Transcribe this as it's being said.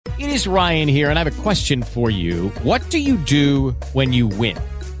It is Ryan here, and I have a question for you. What do you do when you win?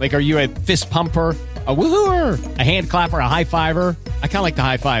 Like, are you a fist pumper, a woohooer, a hand clapper, a high fiver? I kind of like the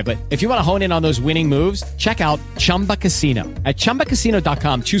high five, but if you want to hone in on those winning moves, check out Chumba Casino. At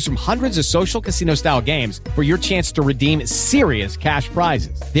ChumbaCasino.com, choose from hundreds of social casino-style games for your chance to redeem serious cash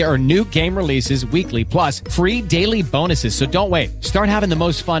prizes. There are new game releases weekly, plus free daily bonuses. So don't wait. Start having the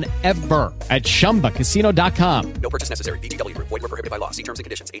most fun ever at ChumbaCasino.com. No purchase necessary. VGW. Void where prohibited by law. See terms and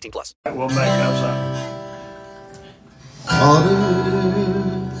conditions. 18 plus. We'll make up something. Water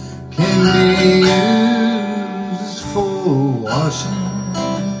can be used for washing.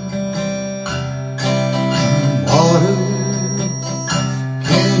 Water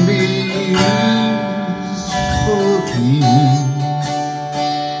can be used for cleaning.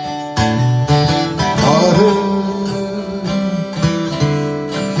 Water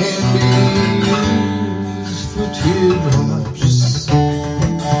can be used for teardrops.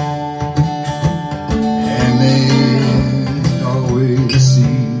 And they always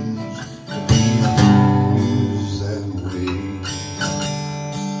seem to be that way.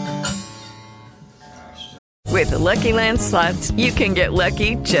 With the Lucky Land Slots, you can get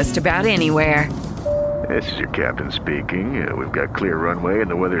lucky just about anywhere. This is your captain speaking. We've got clear runway and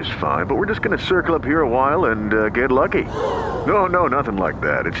the weather's fine, but we're just going to circle up here a while and get lucky. No, nothing like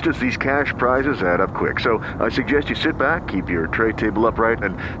that. It's just these cash prizes add up quick. So I suggest you sit back, keep your tray table upright,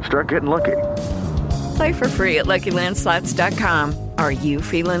 and start getting lucky. Play for free at LuckyLandSlots.com. Are you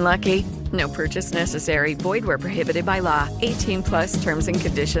feeling lucky? No purchase necessary. Void where prohibited by law. 18 plus terms and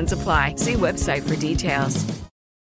conditions apply. See website for details.